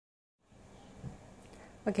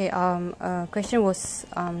Okay, question was,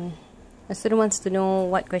 a student wants to know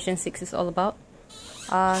what question 6 is all about.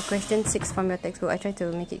 Question 6 from your textbook. I try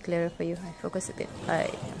to make it clearer for you. I focus a bit.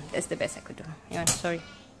 That's the best I could do. Yeah, sorry.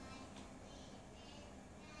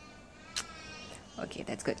 Okay,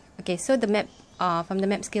 that's good. Okay, so the map, from the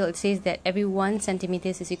map scale, it says that every 1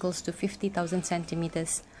 centimeters is equals to 50,000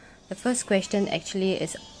 centimeters. The first question actually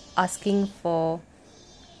is asking for,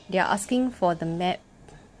 they are asking for the map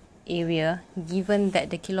area given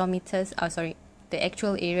that the kilometers, the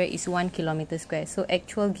actual area is 1 kilometer square. So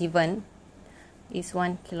actual given is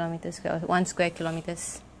 1 kilometer square, or 1 square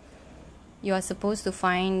kilometers. You are supposed to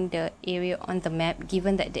find the area on the map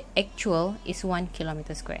given that the actual is 1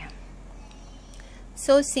 kilometer square.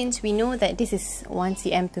 So since we know that this is 1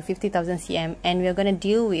 cm to 50,000 cm and we are going to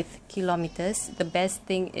deal with kilometers, the best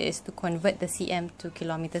thing is to convert the cm to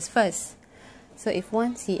kilometers first. So if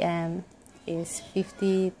 1 cm is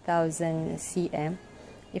 50,000 cm,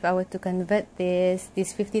 if I were to convert this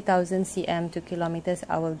 50,000 cm to kilometers,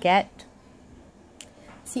 I will get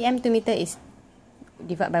cm to meter is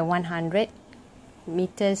divided by 100,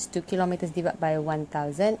 meters to kilometers divided by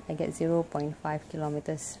 1000, I get 0.5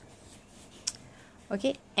 kilometers.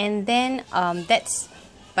 Okay, and then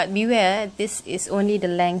but beware, this is only the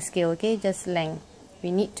length scale, okay, just length.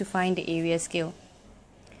 We need to find the area scale.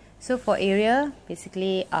 So for area,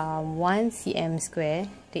 basically 1 cm square,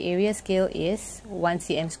 the area scale is 1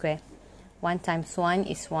 cm square. 1 times 1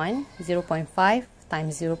 is 1, 0.5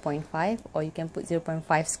 times 0.5, or you can put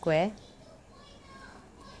 0.5 square,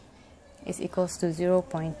 is equals to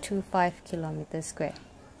 0.25 kilometers square.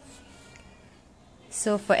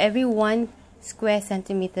 So for every 1 square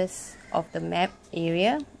centimeters of the map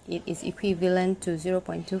area, it is equivalent to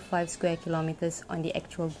 0.25 square kilometers on the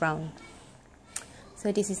actual ground.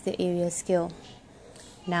 So this is the area scale.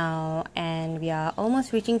 Now, and we are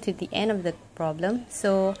almost reaching to the end of the problem.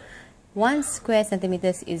 So 1 square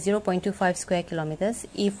centimeters is 0.25 square kilometers.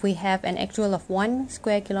 If we have an actual of 1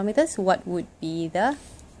 square kilometers, what would be the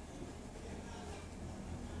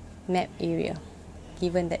map area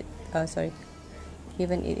given that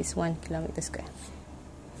given it is 1 kilometer square?